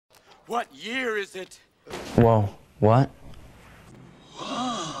What year is it? Whoa, what?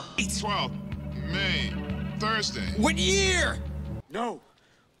 It's 12, May, Thursday. What year? No.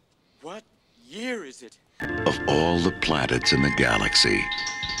 What year is it? Of all the planets in the galaxy,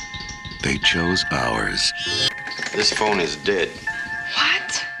 they chose ours. This phone is dead.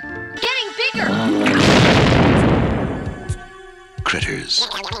 What? Getting bigger! Critters.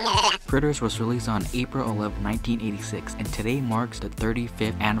 Critters was released on April 11, 1986, and today marks the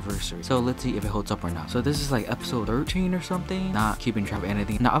 35th anniversary. So let's see if it holds up or not. So this is like episode 13 or something, not keeping track of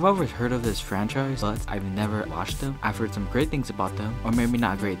anything. Now I've always heard of this franchise, but I've never watched them. I've heard some great things about them, or maybe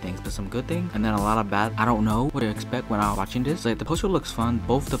not great things, but some good things, and then a lot of bad. I don't know what to expect when I'm watching this. Like the poster looks fun,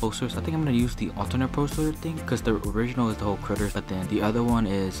 both the posters. I think I'm gonna use the alternate poster thing, because the original is the whole Critters, but then the other one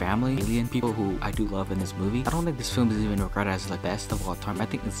is family, alien people who I do love in this movie. I don't think this film is even regarded as like best of all time. I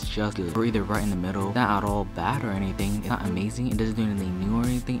think it's just good. We're either right in the middle, not at all bad or anything. It's not amazing, it doesn't do anything new or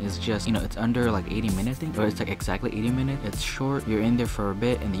anything. It's just, you know, it's under like 80 minutes thing, or it's like exactly 80 minutes. It's short, you're in there for a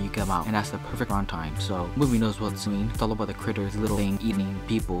bit and then you come out, and that's the perfect runtime. So movie knows what to mean. It's all about the critters, little thing eating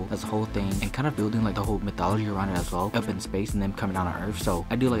people. That's the whole thing, and kind of building like the whole mythology around it as well, up in space and then coming down on Earth. So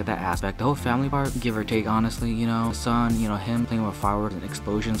I do like that aspect. The whole family part, give or take, honestly, you know, the son, you know, him playing with fireworks and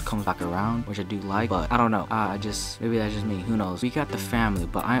explosions comes back around, which I do like, but I don't know. I just, maybe that's just me, who knows. We got the family,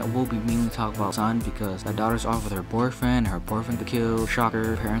 but I will be mainly talking about son because the daughter's off with her boyfriend got killed.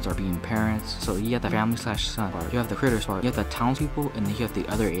 Shocker, parents are being parents. So you have the family slash son part, you have the critters part, you have the townspeople, and then you have the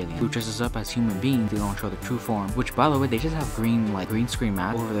other alien who dresses up as human beings. They don't show the true form, which by the way, they just have green, like green screen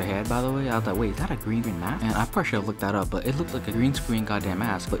mask over their head. By the way, I was like, wait, is that a green screen mask? And I probably should have looked that up, but it looks like a green screen goddamn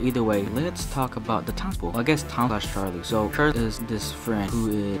mask. But either way, let's talk about the townspeople. I guess town slash Charlie. So Charlie is this friend who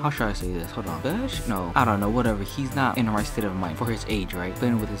is, how should I say this? Hold on, Besh? No, I don't know, whatever. He's not in the right state of mind for his age, right?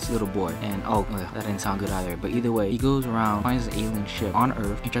 Playing with his little boy, and oh, that didn't sound good either. But either way, he goes around, finds this alien ship on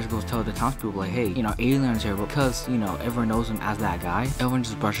Earth, and tries to go tell the townspeople like, hey, you know, aliens here. But because, you know, everyone knows him as that guy, everyone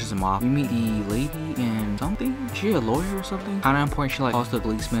just brushes him off. We meet the lady and something. Is she a lawyer or something? Kind of important. She like calls the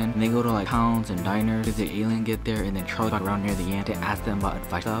policeman, and they go to like towns and diners. Did the alien get there? And then Charlie got around near the end to ask them about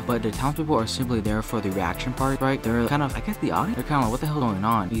advice stuff. But the townspeople are simply there for the reaction part, right? They're kind of, I guess, the audience. They're kind of like, what the hell is going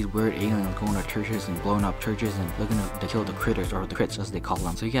on? These weird aliens going to churches and blowing up churches and looking to kill the critters, or the crits as they call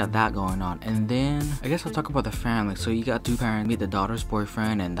them. So you got that going on. And then I guess I'll talk about the family. So you got two parents, meet the daughter's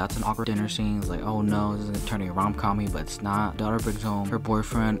boyfriend, and that's an awkward dinner scene. It's like, oh no, this is gonna turn a rom-commy, but it's not. Daughter brings home her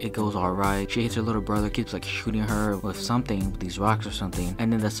boyfriend, it goes alright. She hates her little brother, keeps like shooting her with something, with these rocks or something.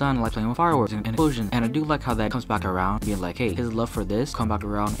 And then the son like playing with fireworks and explosions. And I do like how that comes back around, being like, hey, his love for this come back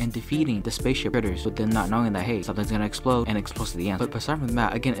around and defeating the spaceship critters, but then not knowing that, hey, something's gonna explode and explodes to the end. But aside from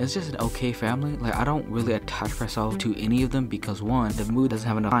that, again, it's just an okay family. Like, I don't really attach myself to any of them because one, the movie doesn't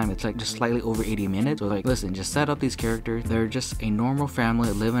have enough time. It's like just slightly over 80 minutes. So like, listen, just set up these characters. They're just a normal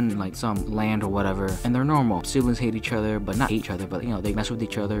family living in like some land or whatever, and they're normal. Siblings hate each other, but not hate each other, but you know, they mess with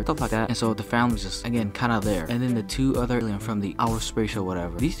each other, stuff like that. And so the family's just, again, kind of there. And then the two other alien from the outer space or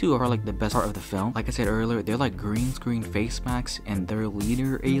whatever, these two are like the best part of the film. Like I said earlier, they're like green screen face masks, and their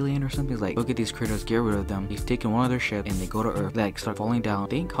leader alien or something is like, look at these critters, get rid of them. They've taken one of their ship and they go to Earth, like start falling down.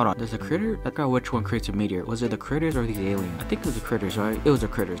 Hold on, there's a critter? I forgot which one creates a meteor. Was it the critters or these aliens? I think it was the critters, right? It was the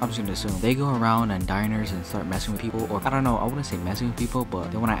critters. I'm just gonna assume. They go around and diners and start messing with people, or I don't know, I wouldn't say messing with people,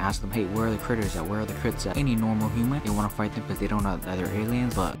 but then when I ask them, hey, where are the critters at? Where are the crits at? Any normal human, they want to fight them because they don't know that they're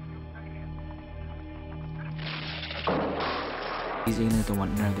aliens, but these aliens don't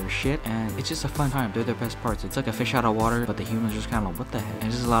want none of their shit, and it's just a fun time. They're the best parts. It's like a fish out of water, but the humans just kind of like, what the heck? And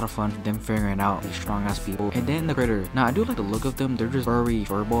it's just a lot of fun, them figuring out these strong ass people. And then the critters. Now I do like the look of them. They're just furry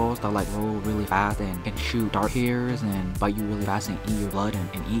furballs that like roll really fast and can shoot dart hairs and bite you really fast and eat your blood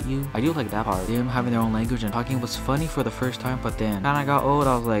and eat you. I do like that part. Them having their own language and talking was funny for the first time, but then kind of got old.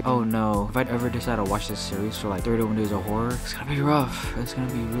 I was like, oh no, if I'd ever decide to watch this series for like 31 days of horror, it's gonna be rough. It's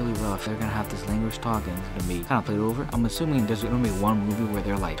gonna be really rough. They're gonna have this language talk and it's gonna be kind of played over. I'm assuming there's gonna be one movie where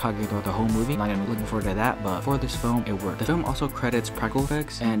they're like talking throughout the whole movie. I'm not gonna be looking forward to that, but for this film, it worked. The film also credits practical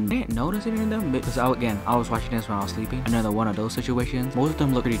effects, and I didn't notice any of them because I was watching this when I was sleeping. Another one of those situations. Most of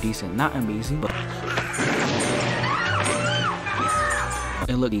them look pretty decent, not amazing, but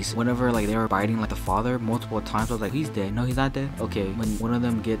it looked decent. Whenever like they were biting like the father multiple times, I was like, he's dead. No, he's not dead. Okay, when one of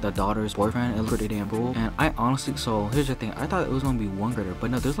them get the daughter's boyfriend, it looked pretty damn cool. And I honestly, so here's the thing, I thought it was gonna be one critter,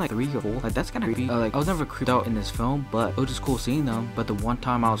 but no, there's like 3 or 4. Like, that's kind of creepy. Like, I was never creeped out in this film, but it was just cool seeing them. But the one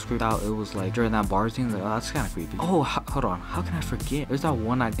time I was creeped out, it was like during that bar scene. Like, oh, that's kind of creepy. Oh, hold on, how can I forget? There's that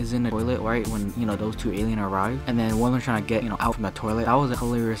one that is in the toilet, right, when, you know, those two aliens arrive, and then one of them trying to get, you know, out from the toilet. That was a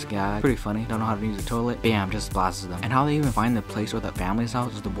hilarious guy, pretty funny. Don't know how to use the toilet, bam, just blasts them. And how they even find the place where the family's house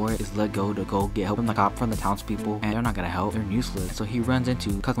house as the boy is let go to go get help from the cop from the townspeople, and they're not gonna help. They're useless. So he runs into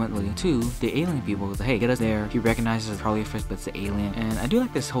consequently to the alien people. He's like, hey, get us there. He recognizes Charlie first, but it's the alien. And I do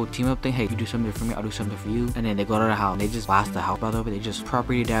like this whole team up thing. Hey, you do something for me, I'll do something for you. And then they go to the house. And they just blast the house. By the way, they just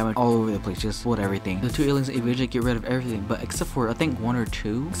property damage all over the place. Just what everything. The two aliens eventually get rid of everything, but except for I think one or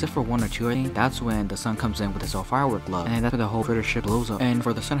two. Except for one or two, I think that's when the son comes in with his firework glove, and that's when the whole critter ship blows up. And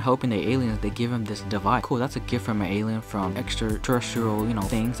for the son helping the aliens, they give him this device. Cool, that's a gift from an alien from extraterrestrial, you know,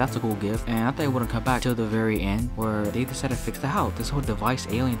 things. That's a cool gift. And I thought it wouldn't come back till the very end, where they decided to fix the house. This whole device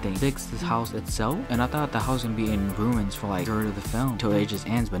alien thing fixed this house itself, and I thought the house was gonna be in ruins for like third of the film till it just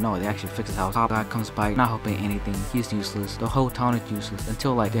ends. But no, they actually fixed the house. Top guy comes by, not helping anything. He's useless. The whole town is useless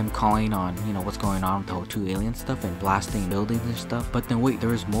until like them calling on, you know, what's going on with the whole two alien stuff and blasting buildings and stuff. But then wait,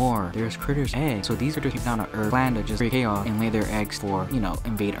 there's more. There's critters' eggs. So these critters came down to Earth, plan to just create chaos and lay their eggs for, you know,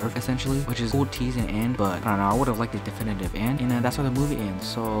 invade Earth essentially, which is cool tease and end. But I don't know, I would have liked the definitive end, and then that's how the movie ends.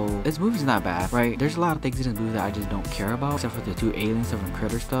 So this movie's not bad, right? There's a lot of things in this movie that I just don't care about, except for the two alien stuff and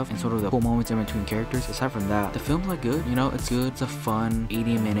critter stuff and sort of the cool moments in between characters. Aside from that, the film's like good, you know, it's good. It's a fun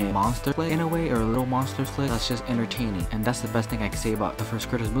 80-minute monster flick in a way, or a little monster flick that's just entertaining, and that's the best thing I can say about the first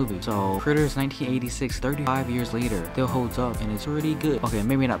Critters movie. So Critters 1986, 35 years later, still holds up, and it's pretty good. Okay,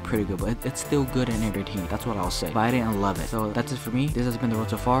 maybe not pretty good, but it's still good and entertaining. That's what I'll say. But I didn't love it. So that's it for me. This has been The Road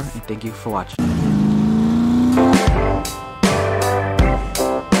So Far, and thank you for watching.